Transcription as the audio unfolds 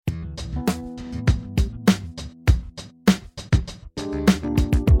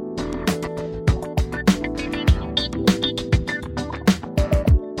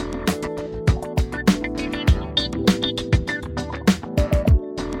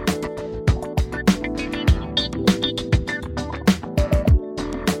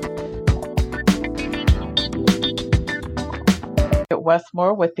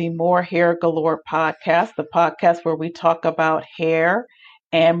Westmore with the More Hair Galore podcast, the podcast where we talk about hair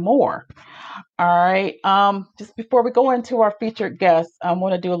and more. All right. Just before we go into our featured guest, I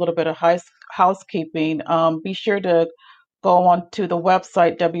want to do a little bit of housekeeping. Be sure to go on to the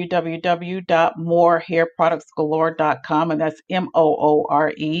website www.morehairproductsgalore.com, and that's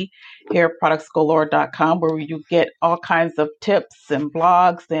MOORE hairproductsgalore.com, where you get all kinds of tips and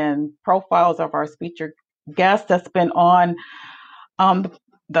blogs and profiles of our featured guest that's been on um,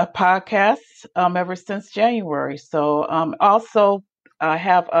 the podcast ever since January. So also I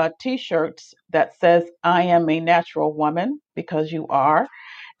have T-shirts that says "I am a natural woman" because you are,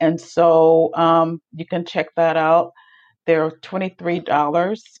 and so you can check that out. They're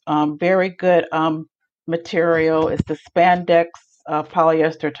 $23. Very good material. It's the spandex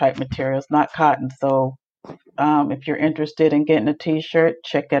polyester type materials, not cotton. So if you're interested in getting a t-shirt,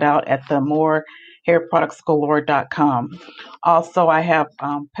 check it out at the morehairproductsgalore.com. Also, I have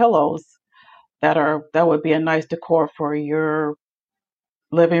pillows that would be a nice decor for your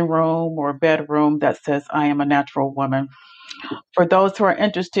living room or bedroom that says "I am a natural woman." For those who are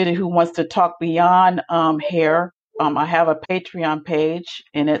interested and who wants to talk beyond hair, I have a Patreon page,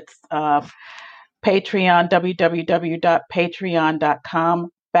 and it's Patreon,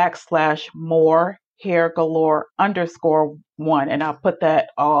 www.patreon.com/more hair galore _1. And I'll put that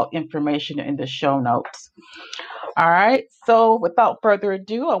all information in the show notes. All right. So without further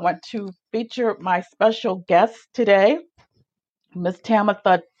ado, I want to feature my special guest today, Miss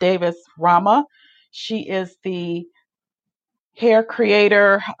Tamitha Davis Rama. She is the hair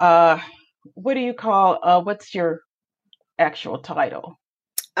creator. What do you call, what's your actual title?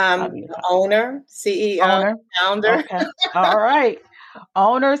 Owner, CEO, Owner? founder. Okay. All right.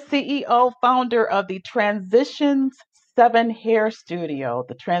 Owner, CEO, founder of the Transitions 7 Hair Studio.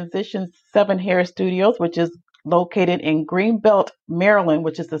 The Transitions 7 Hair Studios, which is located in Greenbelt, Maryland,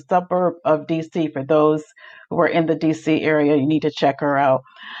 which is a suburb of DC. For those who are in the DC area, you need to check her out.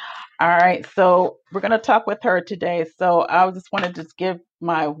 All right, so we're going to talk with her today. So I just wanted to give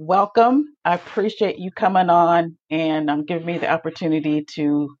my welcome. I appreciate you coming on and giving me the opportunity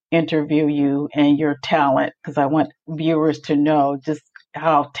to interview you and your talent, because I want viewers to know just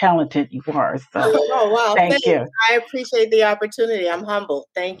how talented you are. So Oh, wow. thank you. I appreciate the opportunity. I'm humbled.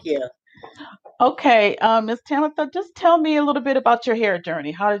 Thank you. Okay, Ms. Tamitha, just tell me a little bit about your hair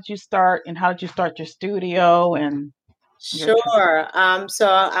journey. How did you start, and how did you start your studio and Sure. So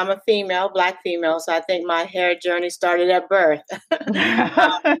I'm a female, Black female. So I think my hair journey started at birth. I'm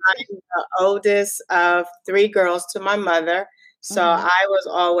the oldest of three girls to my mother. So I was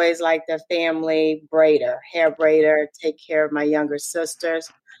always like the family braider, hair braider, take care of my younger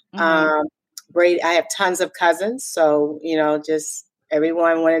sisters. Braid. I have tons of cousins. So, just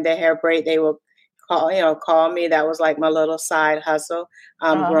everyone wanted their hair braid. They would call me. That was like my little side hustle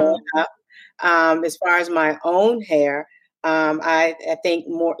growing up. As far as my own hair, I think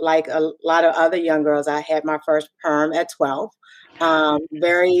more like a lot of other young girls, I had my first perm at 12.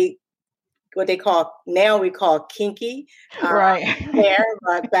 Very, what they call, now we call kinky right hair,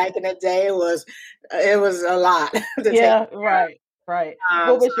 but back in the day it was a lot. Yeah, right. Right.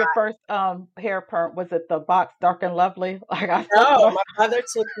 What was your first hair perm? Was it the box Dark and Lovely? Like No, my mother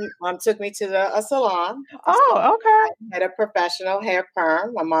took me to a salon. Oh, okay. I had a professional hair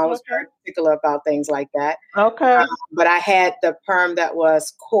perm. My mom was very particular about things like that. Okay. But I had the perm that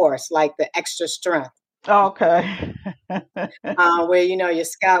was coarse, like the extra strength. Okay. Where your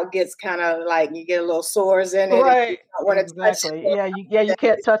scalp gets kind of like you get a little sores in it. Right. You don't Exactly. You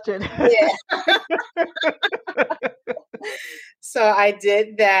can't touch it. Yeah. So I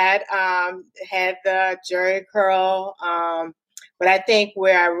did that. Had the jerry curl. But I think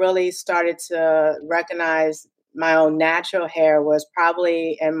where I really started to recognize my own natural hair was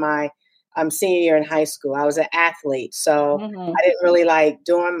probably in my senior year in high school. I was an athlete, so I didn't really like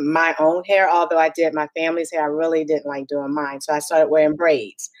doing my own hair, although I did my family's hair. I really didn't like doing mine. So I started wearing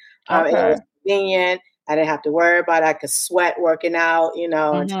braids. It was convenient. I didn't have to worry about it. I could sweat working out, and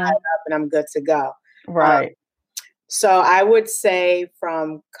tie it up, and I'm good to go. Right. So I would say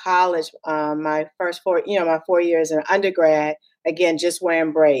from college, my first my 4 years in undergrad, again, just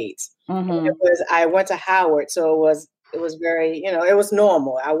wearing braids. I went to Howard, so it was very, it was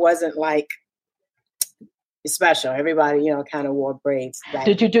normal. I wasn't like special. Everybody, kind of wore braids.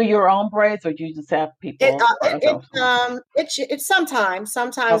 Did you do your own braids, or did you just have people? It's sometimes I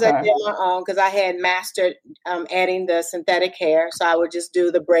did my own because I had mastered adding the synthetic hair. So I would just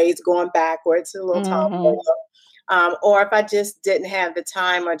do the braids going backwards, a little top. Or if I just didn't have the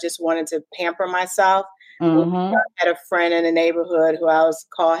time or just wanted to pamper myself, I had a friend in the neighborhood who I was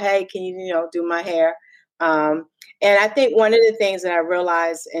called, hey, can you, do my hair? And I think one of the things that I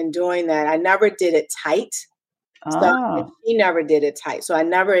realized in doing that, I never did it tight. So he never did it tight. So I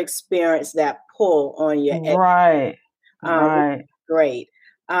never experienced that pull on your edge. Right. Right. Great.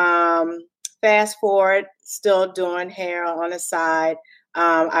 Fast forward, still doing hair on the side.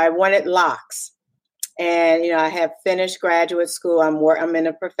 I wanted locks. And, I have finished graduate school. I'm in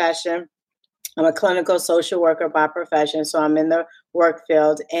a profession. I'm a clinical social worker by profession, so I'm in the work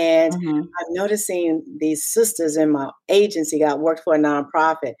field. And I'm noticing these sisters in my agency, I worked for a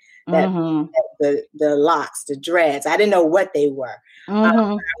nonprofit, that the locks, the dreads, I didn't know what they were.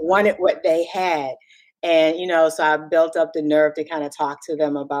 I wanted what they had. And, so I built up the nerve to kind of talk to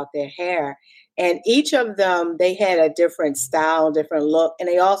them about their hair. And each of them, they had a different style, different look, and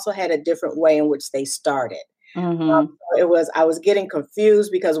they also had a different way in which they started. I was getting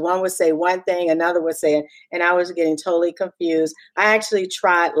confused because one would say one thing, another would say it, and I was getting totally confused. I actually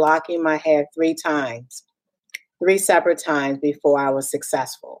tried locking my hair 3 separate times before I was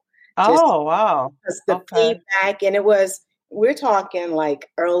successful. Wow. The feedback, and we're talking like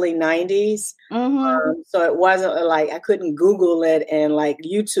early 90s. So it wasn't like I couldn't Google it and like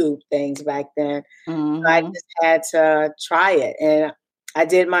YouTube things back then. So I just had to try it. And I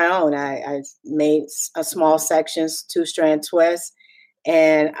did my own. I made a small sections, 2-strand twist,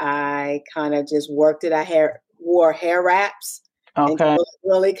 and I kind of just worked it. I wore hair wraps. Okay. It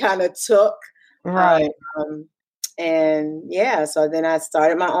really kind of took. Right. And yeah, so then I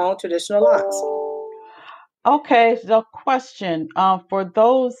started my own traditional locks. Okay, so question for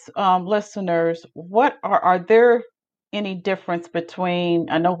those listeners, what are there any difference between?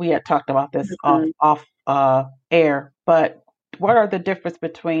 I know we had talked about this off air, but what are the difference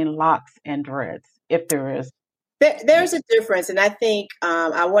between locks and dreads, if there is? There's a difference, and I think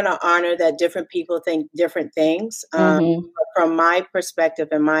I want to honor that different people think different things. From my perspective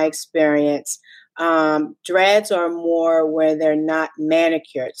and my experience, dreads are more where they're not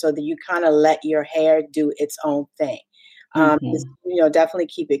manicured, so that you kind of let your hair do its own thing. Definitely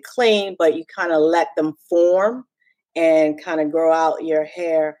keep it clean, but you kind of let them form and kind of grow out your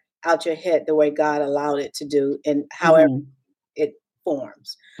hair out your head the way God allowed it to do, and however it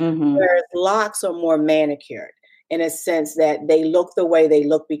forms. Whereas locks are more manicured, in a sense that they look the way they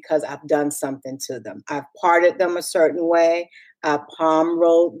look because I've done something to them. I've parted them a certain way, I palm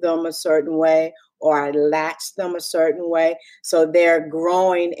rolled them a certain way, or I latched them a certain way. So they're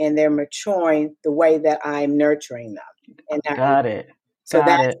growing and they're maturing the way that I'm nurturing them. And Got it. So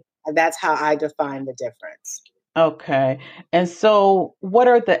that's how I define the difference. Okay. And so what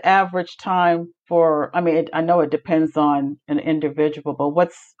are the average time I know it depends on an individual,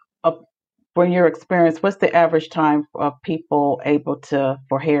 but from your experience, what's the average time of people able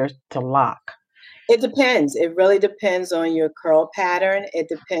for hair to lock? It depends. It really depends on your curl pattern. It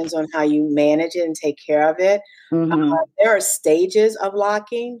depends on how you manage it and take care of it. There are stages of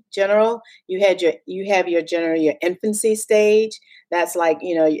locking. You have your infancy stage. That's like,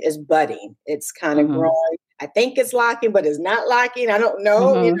 it's budding. It's kind of growing. I think it's locking, but it's not locking. I don't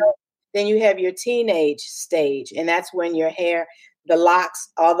know. Then you have your teenage stage, and that's when your hair, the locks,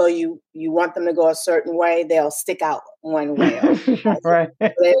 although you want them to go a certain way, they'll stick out one way. Right.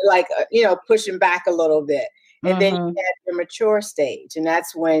 They're like, pushing back a little bit. And then you have your mature stage. And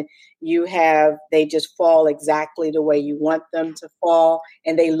that's when they just fall exactly the way you want them to fall,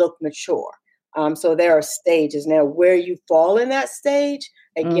 and they look mature. So there are stages. Now, where you fall in that stage,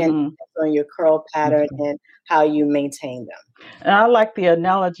 again, depends on your curl pattern and how you maintain them. And I like the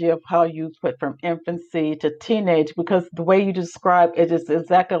analogy of how you put from infancy to teenage, because the way you describe it is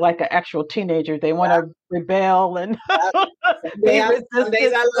exactly like an actual teenager. They want to rebel and some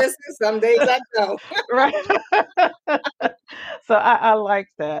days I listen, some days I don't. Right. So I like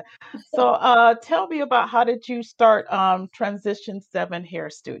that. So tell me about, how did you start Transition 7 Hair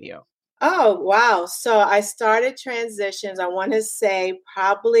Studio? Oh, wow. So I started Transitions, I want to say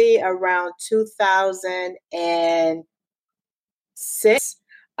probably around 2006.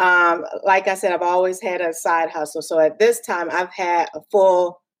 Like I said, I've always had a side hustle. So at this time, I've had a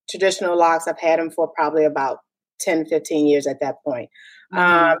full traditional locks. I've had them for probably about 10, 15 years at that point.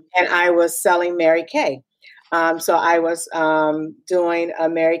 And I was selling Mary Kay. So I was doing a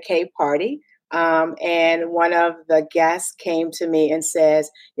Mary Kay party. And one of the guests came to me and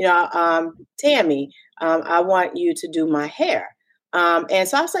says, Tammy, I want you to do my hair. And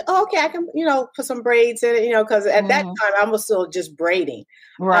so I was like, oh, okay, I can, put some braids in it, because at that time I was still just braiding.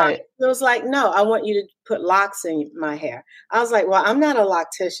 Right. It was like, no, I want you to put locks in my hair. I was like, well, I'm not a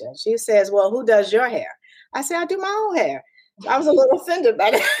loctician. She says, well, who does your hair? I said, I do my own hair. I was a little offended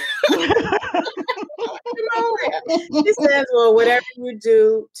by that. She says, well, whatever you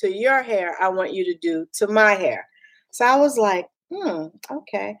do to your hair, I want you to do to my hair. So I was like,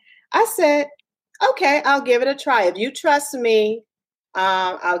 okay. I said, okay, I'll give it a try. If you trust me,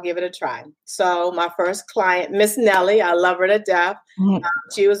 I'll give it a try. So my first client, Miss Nellie, I love her to death.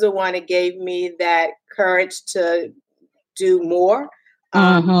 She was the one that gave me that courage to do more.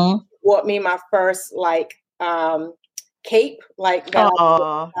 Bought me my first cape, like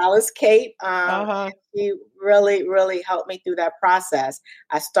that Alice cape. She really, really helped me through that process.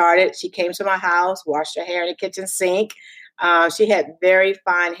 She came to my house, washed her hair in the kitchen sink. She had very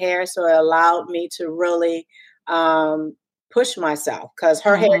fine hair, so it allowed me to really push myself because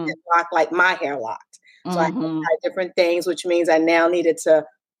her hair didn't lock like my hair locked. So I tried different things, which means I now needed to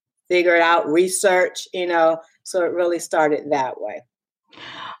figure it out, research, so it really started that way.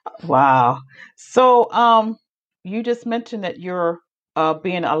 Wow. So, you just mentioned that you're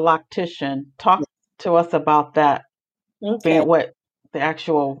being a loctician. Talk to us about that. Okay. Being what the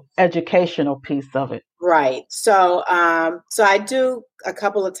actual educational piece of it. Right. So I do a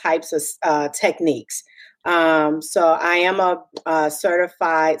couple of types of techniques. So I am a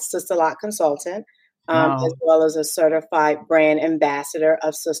certified Sisterlock consultant, as well as a certified brand ambassador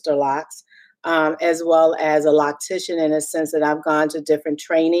of Sisterlocks, as well as a loctician in a sense that I've gone to different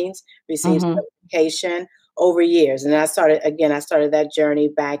trainings, received certification over years. And I started that journey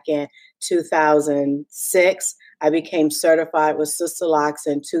back in 2006. I became certified with Sisterlocks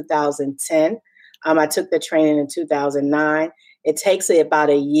in 2010. I took the training in 2009. It takes about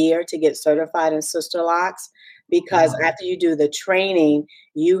a year to get certified in Sisterlocks because after you do the training,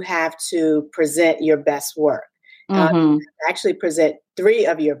 you have to present your best work. Actually present 3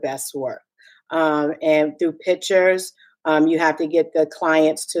 of your best work. And through pictures, you have to get the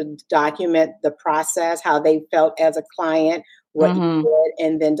clients to document the process, how they felt as a client, what you did,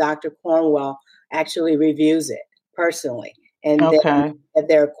 and then Dr. Cornwell actually reviews it personally. And then if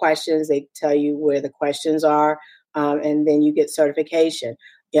there are questions, they tell you where the questions are, and then you get certification.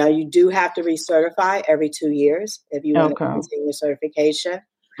 You do have to recertify every 2 years if you want to continue certification.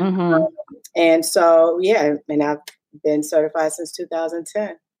 And so, and I've been certified since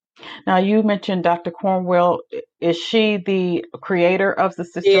 2010. Now, you mentioned Dr. Cornwell. Is she the creator of the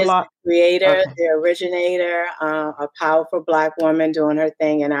Sisterlock? She is the creator, the originator, a powerful Black woman doing her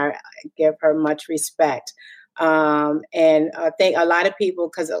thing, and I give her much respect. And I think a lot of people,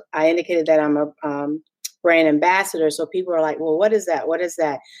 because I indicated that I'm a brand ambassador, so people are like, well, what is that? What is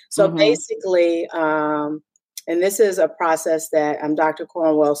that? So basically, and this is a process that Dr.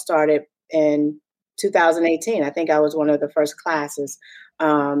 Cornwell started in 2018. I think I was one of the first classes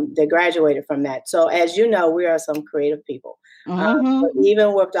that graduated from that. So as you know, we are some creative people. But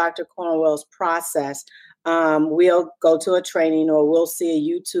even with Dr. Cornwell's process, we'll go to a training or we'll see a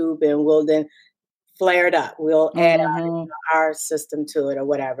YouTube and we'll then flare it up. We'll add our system to it or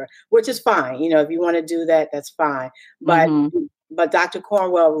whatever, which is fine. If you want to do that, that's fine. But Dr.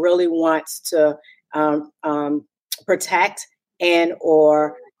 Cornwell really wants to protect and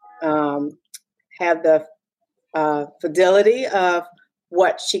or have the fidelity of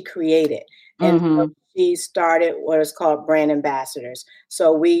what she created. And so she started what is called brand ambassadors.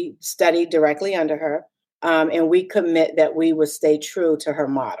 So we studied directly under her, and we commit that we would stay true to her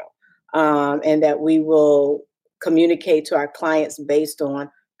model. And that we will communicate to our clients based on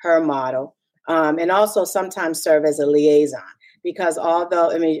her model, and also sometimes serve as a liaison because although,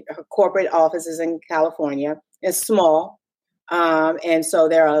 her corporate office is in California, it's small. And so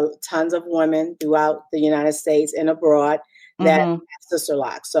there are tons of women throughout the United States and abroad that have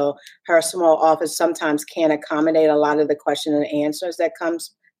Sisterlock. So her small office sometimes can't accommodate a lot of the question and answers that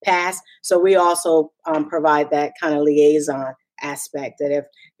comes past. So we also provide that kind of liaison aspect that if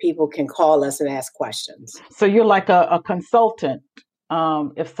people can call us and ask questions. So you're like a consultant.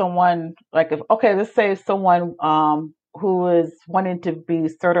 If someone let's say someone who is wanting to be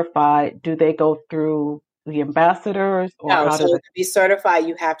certified, do they go through the ambassadors or no, to be certified,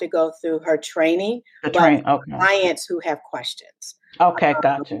 you have to go through her training. Clients who have questions. Okay,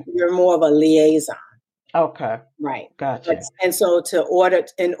 gotcha. You're more of a liaison. Okay. Right. Gotcha. And so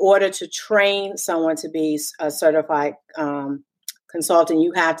in order to train someone to be a certified consultant,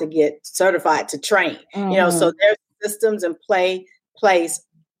 you have to get certified to train. So there's systems in place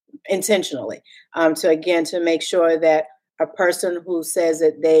intentionally to make sure that a person who says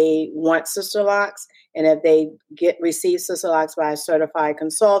that they want Sisterlocks and if they receive Sisterlocks by a certified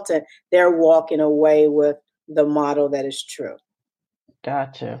consultant, they're walking away with the model that is true.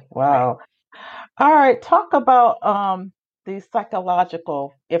 Gotcha. Wow. All right. Talk about the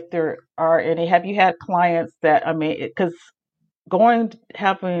psychological, if there are any. Have you had clients that, because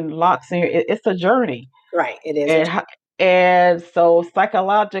having locks in your, it's a journey. Right. It is. And so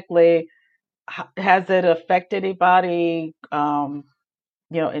psychologically, has it affected anybody,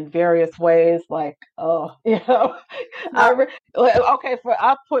 in various ways? Like, oh, okay,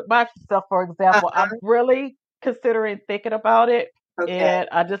 I'll put myself, for example, I'm Uh-huh. really considering thinking about it. Okay. And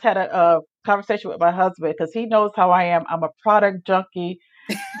I just had a conversation with my husband because he knows how I am. I'm a product junkie.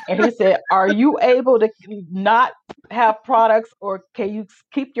 And he said, "Are you able to not have products, or can you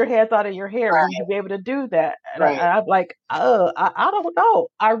keep your hands out of your hair? Will you Right. be able to do that?" And Right. I'm like, I don't know.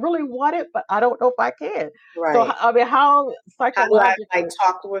 I really want it, but I don't know if I can. So, Right. I mean, how How do I psychologically?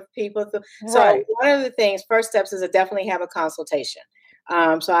 talk with people? So Right. one of the things, first steps is to definitely have a consultation.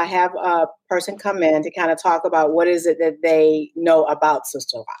 So I have a person come in to kind of talk about what is it that they know about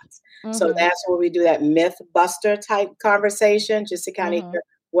Sister Lots. So Mhm. that's where we do that myth buster type conversation, just to kind of Mhm. hear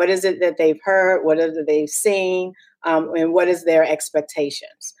what is it that they've heard, what is it they've seen, and what is their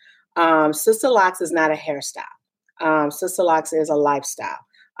expectations. Sister Locks is not a hairstyle. Sister Locks is a lifestyle.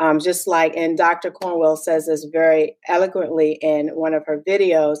 Just like, and Dr. Cornwell says this very eloquently in one of her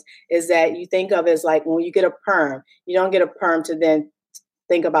videos, is that you think of it as like when you get a perm, you don't get a perm to then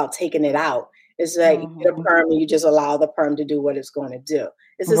think about taking it out. It's like you get a Mhm. perm and you just allow the perm to do what it's going to do.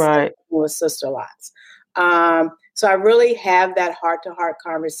 It's the same Right. thing with Sister Lots. So I really have that heart-to-heart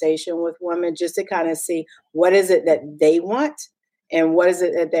conversation with women just to kind of see what is it that they want and what is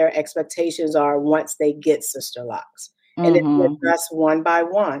it that their expectations are once they get Sister Locks, and then we Mhm. address one by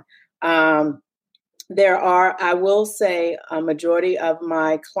one. Um, I will say, a majority of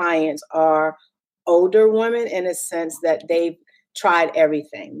my clients are older women in a sense that they've tried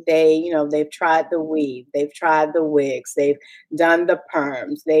everything. They've tried the weave, they've tried the wigs, they've done the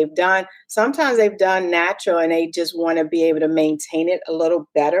perms, sometimes they've done natural and they just want to be able to maintain it a little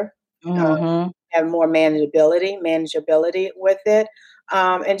better, Mhm. have more manageability with it,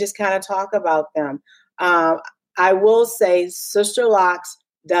 and just kind of talk about them. Um, I will say Sister Locks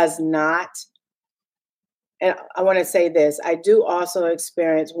does not, and I want to say this, I do also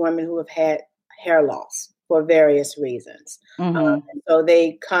experience women who have had hair loss for various reasons. Mhm. So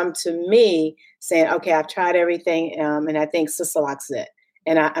they come to me saying, okay, I've tried everything, and I think Sister Locks it.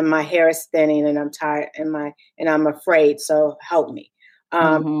 And my hair is thinning and I'm tired and I'm afraid, so help me.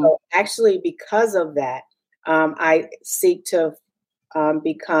 Mhm. So actually, because of that, I seek to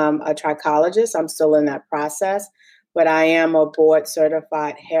become a trichologist. I'm still in that process, but I am a board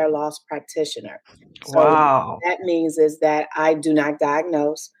certified hair loss practitioner. So Wow. that means is that I do not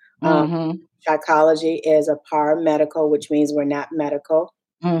diagnose. Um, Mhm. Trichology is a paramedical, which means we're not medical,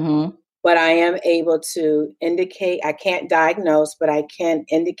 Mhm. but I am able to indicate, I can't diagnose, but I can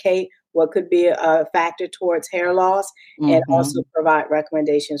indicate what could be a factor towards hair loss and also Mhm. provide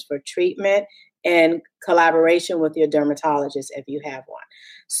recommendations for treatment and collaboration with your dermatologist if you have one.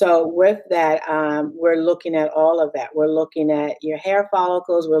 So, with that, we're looking at all of that. We're looking at your hair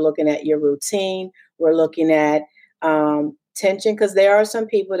follicles, we're looking at your routine, we're looking at tension, because there are some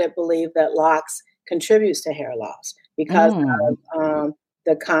people that believe that locks contributes to hair loss because Mm. of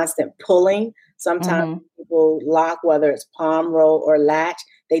the constant pulling. Sometimes Mhm. people lock, whether it's palm roll or latch,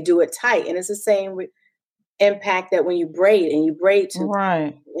 they do it tight. And it's the same impact that when you braid, and you braid too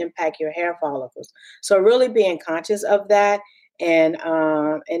tight, Right. impact your hair follicles. So really being conscious of that, and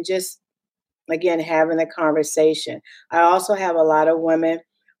just again having a conversation. I also have a lot of women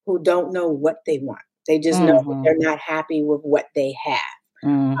who don't know what they want. They just know that Mhm. they're not happy with what they have.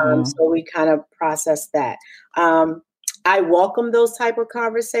 Mhm. So we kind of process that. Um, I welcome those type of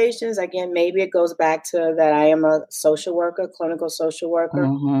conversations. Again, maybe it goes back to that I am a social worker, clinical social worker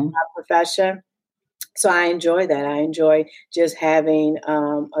Mhm. by profession. So I enjoy that. I enjoy just having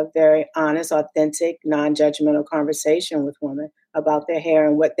a very honest, authentic, non-judgmental conversation with women about their hair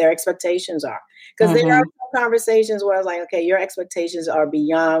and what their expectations are. Because there are Mhm. some conversations where I was like, okay, your expectations are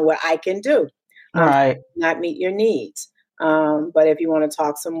beyond what I can do. Right. Not meet your needs. But if you want to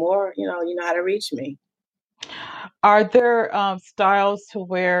talk some more, you know how to reach me. Are there styles to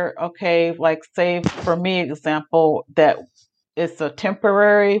wear, okay, like say for me example, that it's a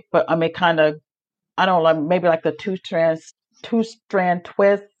temporary, but I mean kind of, I don't know, maybe like the two strand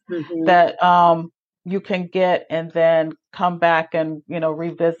twist Hmm. that you can get and then come back and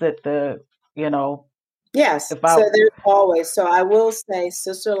revisit the you know Yes. if I So there's always. So I will say,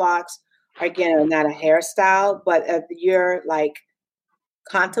 sister locks again are not a hairstyle, but if you're like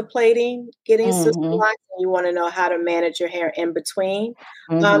contemplating getting sister Mhm. locks and you want to know how to manage your hair in between,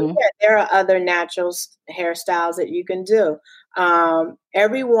 Mhm. yeah, there are other natural hairstyles that you can do.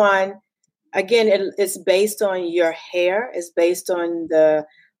 Everyone, again, it's based on your hair. It's based on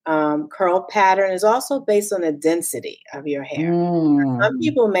Curl pattern is also based on the density of your hair. Some Mm.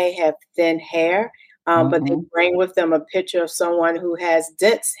 people may have thin hair, but they Mm-hmm. bring with them a picture of someone who has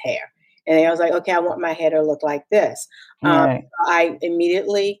dense hair. And I was like, okay, I want my hair to look like this. Right. I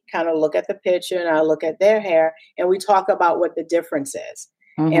immediately kind of look at the picture and I look at their hair and we talk about what the difference is.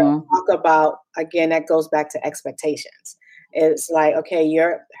 And Mm-hmm. we talk about, again, that goes back to expectations. It's like, okay,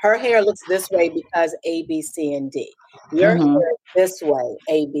 her hair looks this way because A, B, C, and D. Your Mm-hmm. hair is this way,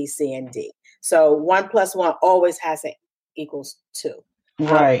 A, B, C, and D. So 1 + 1 always has to equals 2.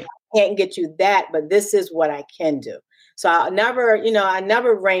 Right. Can't get you that, but this is what I can do. So I never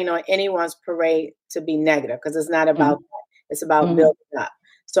rain on anyone's parade to be negative because it's not about that. It's about Mm-hmm. building up.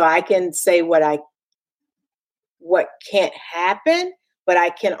 So I can say what can't happen, but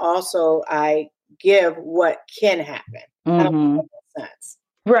I give what can happen. I don't know Mm-hmm. if that makes sense.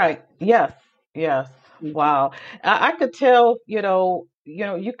 Right. Yes. Yes. Mhm. Wow. I could tell,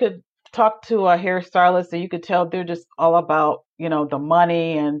 you could talk to a hairstylist and you could tell they're just all about, the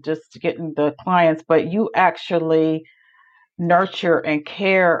money and just getting the clients, but you actually nurture and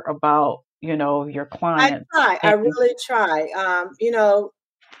care about, your I clients. try. I And really try.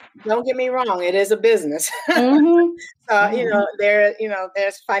 Don't get me wrong, it is a business. mm-hmm. So, Mm-hmm.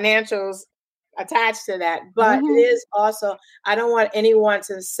 there's financials attached to that, but it Mm-hmm. is also, I don't want anyone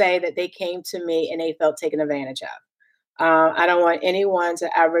to say that they came to me and they felt taken advantage of. I don't want anyone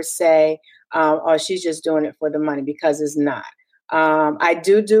to ever say, "Oh, she's just doing it for the money," because it's not. I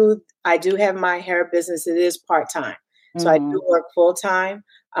do have my hair business. It is part time, so I Mm-hmm. do work full time,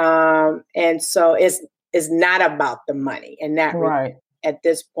 and so it's not about the money in that Right. at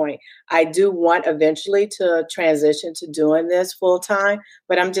this point. I do want eventually to transition to doing this full time,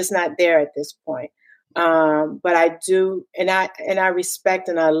 but I'm just not there at this point. But I do, and I respect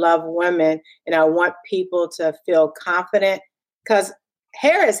and I love women, and I want people to feel confident because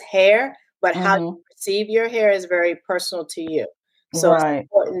hair is hair, but how you Mm-hmm. perceive your hair is very personal to you. So it's Right.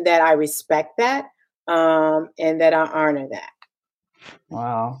 important that I respect that, and that I honor that.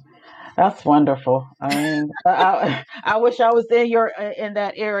 Wow. That's wonderful. I mean, I wish I was in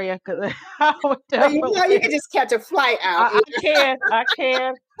that area because I would Well, you definitely. can just catch a flight out. I can. I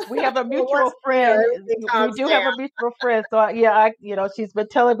can. We have a Well, once mutual friend. everything We calms do have down. a mutual friend. So yeah, she's been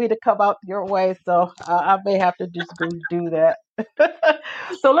telling me to come out your way. So I may have to just go do that.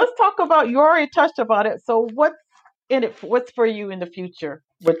 So let's talk about. You already touched about it. So what's in it? What's for you in the future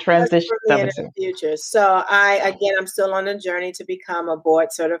with What's Transition for me in the 17? future? So I'm still on the journey to become a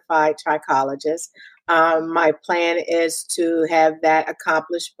board certified trichologist. My plan is to have that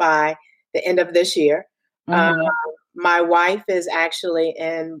accomplished by the end of this year. Uh, Mm-hmm. my wife is actually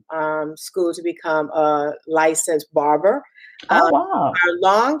in school to become a licensed barber. Oh Our wow.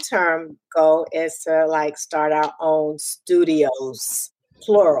 long-term goal is to like start our own studios,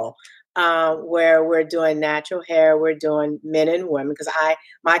 plural, where we're doing natural hair, we're doing men and women because I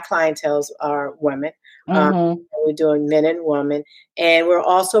my clientels are women. Um, Mm-hmm. we're doing men and women, and we're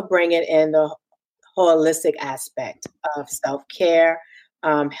also bringing in the holistic aspect of self care,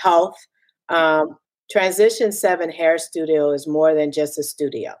 health. Um, Transition 7 Hair Studio is more than just a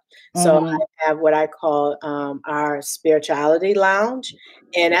studio. So Mm-hmm. I have what I call our spirituality lounge,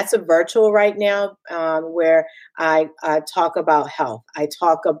 and that's a virtual right now where I talk about health, I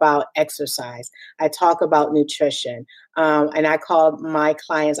talk about exercise, I talk about nutrition, and I call my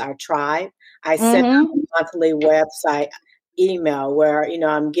clients our tribe. I send Mm-hmm. out a monthly website email where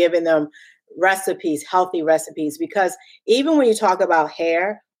I'm giving them recipes, healthy recipes, because even when you talk about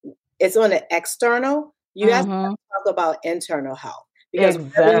hair, it's on the external. You guys Mm-hmm. talk about internal health because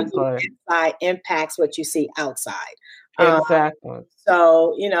really the Exactly. inside impacts what you see outside. Um, Exactly.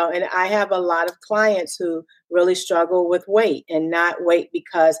 so, and I have a lot of clients who really struggle with weight and not weight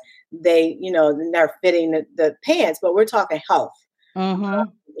because they're fitting the pants, but we're talking health, Mm-hmm.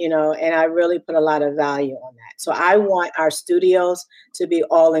 and I really put a lot of value on that. So I want our studios to be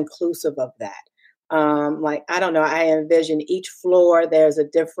all inclusive of that. Like, I don't know, I envision each floor, there's a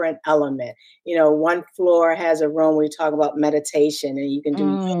different element. One floor has a room where you talk about meditation and you can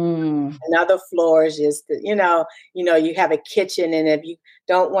do Mm. another floor is just, you have a kitchen. And if you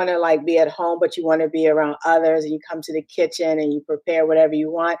don't want to like be at home, but you want to be around others and you come to the kitchen and you prepare whatever you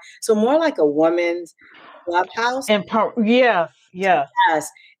want. So more like a woman's clubhouse. Yes, yes. Yes,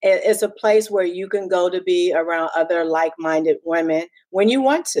 it's a place where you can go to be around other like-minded women when you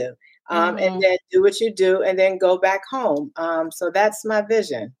want to, and Hmm. then do what you do, and then go back home. So that's my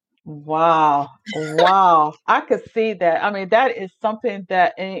vision. Wow. Wow. I could see that. I mean, that is something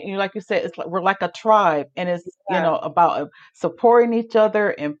that, and like you said, it's like we're like a tribe, and it's, Yeah. about supporting each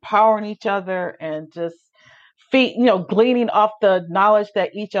other, empowering each other, and just gleaning off the knowledge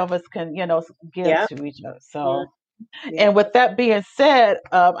that each of us can, give Yeah. to each other. Mm, So, yeah. and with that being said,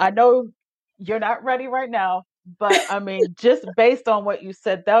 I know you're not ready right now, but I mean, just based on what you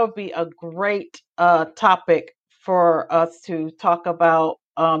said, that would be a great topic for us to talk about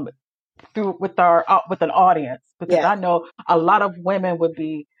through with an audience, because Yeah. I know a lot of women would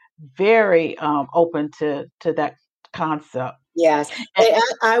be very open to that concept. Yes. And,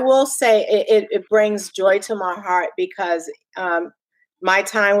 I will say it brings joy to my heart because um, my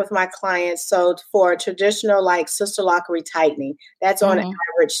time with my clients, so for traditional like sister lock retightening, that's on mhm,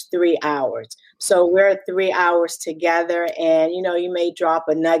 average 3 hours. So we're 3 hours together, and you may drop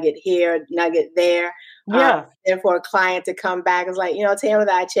a nugget here, nugget there. Um, yeah. and for a client to come back and like, Tamara,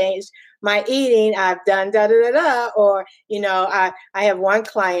 that I changed my eating, I've done da da da da, or I have one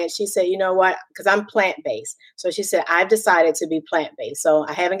client. She said, you know what? Because I'm plant based, so she said I've decided to be plant based. So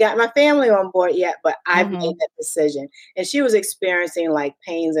I haven't got my family on board yet, but I've made Hmm. that decision. And she was experiencing like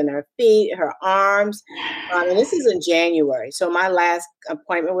pains in her feet, her arms, and this is in January. So my last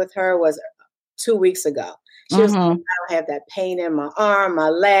appointment with her was 2 weeks ago. She was like, Hmm. I don't have that pain in my arm, my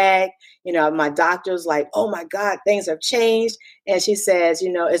leg. My doctor's like, oh my God, things have changed. And she says,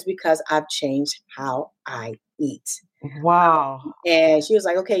 it's because I've changed how I eat. Wow. And she was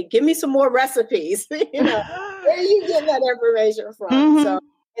like, okay, give me some more recipes. Where are you getting that information from? So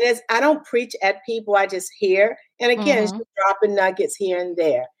Hmm. I don't preach at people, I just hear. And again, it's Hmm. just dropping nuggets here and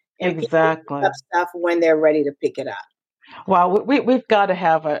there. And people pick Exactly. up stuff when they're ready to pick it up. Well, we've got to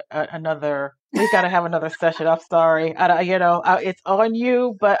have another. We've got to have another session. I'm sorry. It's on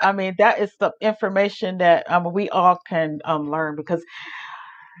you, but I mean that is the information that we all can learn, because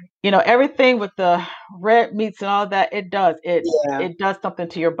everything with the red meats and all that, Yeah. it does something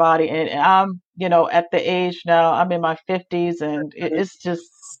to your body. And I'm at the age now, I'm in my 50s, and Mhm. it's just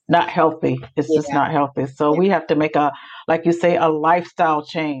not healthy. It's just Yeah. not healthy. So we have to make like you say, a lifestyle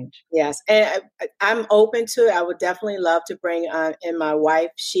change. Yes, and I'm open to it. I would definitely love to bring in my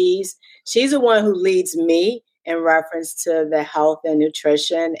wife. She's the one who leads me in reference to the health and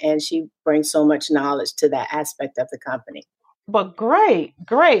nutrition, and she brings so much knowledge to that aspect of the company. But great,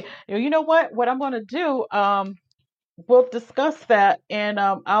 great. You know what? What I'm going to do, we'll discuss that, and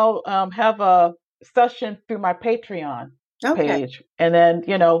I'll have a session through my Patreon Okay. page, and then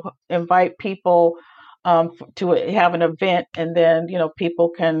invite people to have an event, and then people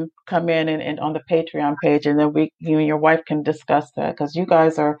can come in and on the Patreon page, and then you and your wife can discuss that, because you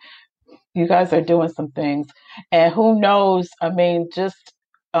guys are doing some things, and who knows? I mean, just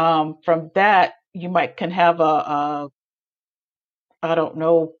from that, you might can have a I don't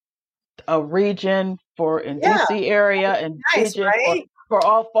know, a region for in Yeah. DC area, and Nice, region for right?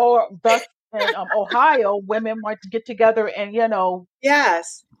 all four of us in Ohio. Women want to get together and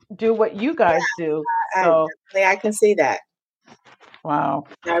Yes. do what you guys do. I So definitely I can see that. wow.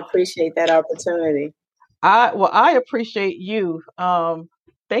 I appreciate that opportunity. I appreciate you.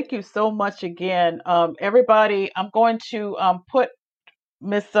 Thank you so much again. Everybody, I'm going to put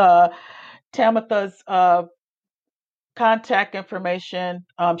Miss Tamitha's contact information.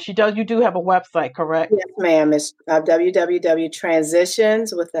 You do have a website, correct? Yes, ma'am. It's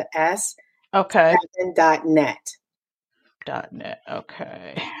www.transitions with the S Okay. .net. .net.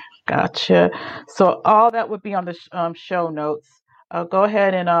 Okay. Gotcha. So all that would be on the show notes. I'll go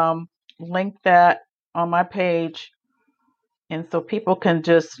ahead and link that on my page, and so people can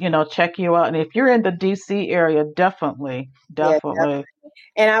just check you out. And if you're in the DC area, definitely, Yeah, definitely.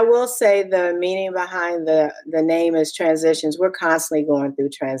 and I will say the meaning behind the name is transitions. We're constantly going through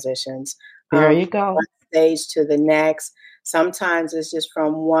transitions, There you from one go. stage to the next. Sometimes it's just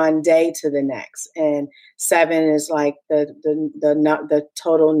from one day to the next, and seven is like the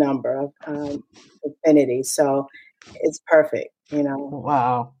total number of infinity. So it's perfect.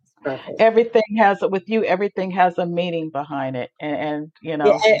 Wow. It's perfect. Everything has a meaning behind it, and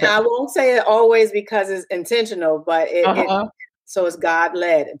Yeah, and I won't say it always because it's intentional, but it uh-huh. so it's God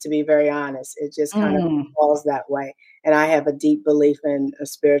led. To be very honest, it just kind of Mm, falls that way. And I have a deep belief in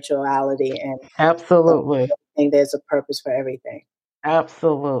spirituality, and I absolutely. think there's a purpose for everything.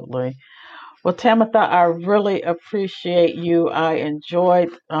 Absolutely. Well, Tamitha, I really appreciate you. I enjoyed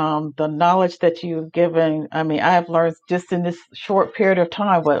the knowledge that you've given. I mean, I have learned just in this short period of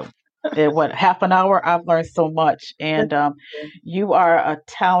time, what half an hour, I've learned so much. And you are a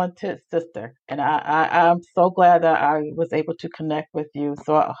talented sister, and I'm so glad that I was able to connect with you.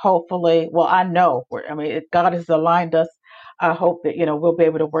 So hopefully, well, I know, I mean, God has aligned us. I hope that we'll be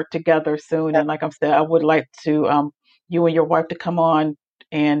able to work together soon. And like I said, I would like to you and your wife to come on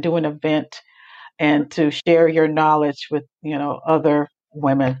and do an event, and to share your knowledge with other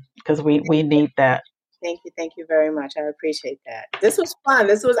women, because we need that. Thank you very much. I appreciate that. This was fun.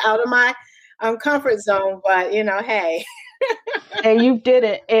 This was out of my comfort zone, but hey. And you did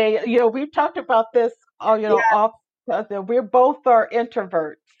it. And we talked about this. Yeah. Off. We're both are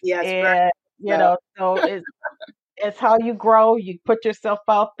introverts, Yes. Very and so. so it's how you grow. You put yourself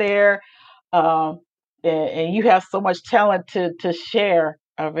out there, um, and you have so much talent to share.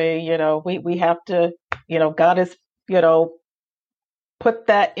 I mean, we have to, God has, put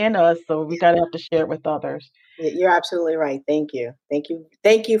that in us, so we gotta have to share it with others. You're absolutely right. Thank you. Thank you.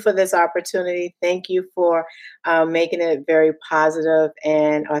 Thank you for this opportunity. Thank you for making it very positive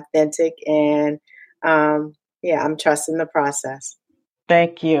and authentic. And I'm trusting the process.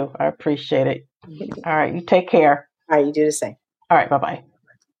 Thank you. I appreciate it. All right. You take care. All right. You do the same. All right. Bye bye.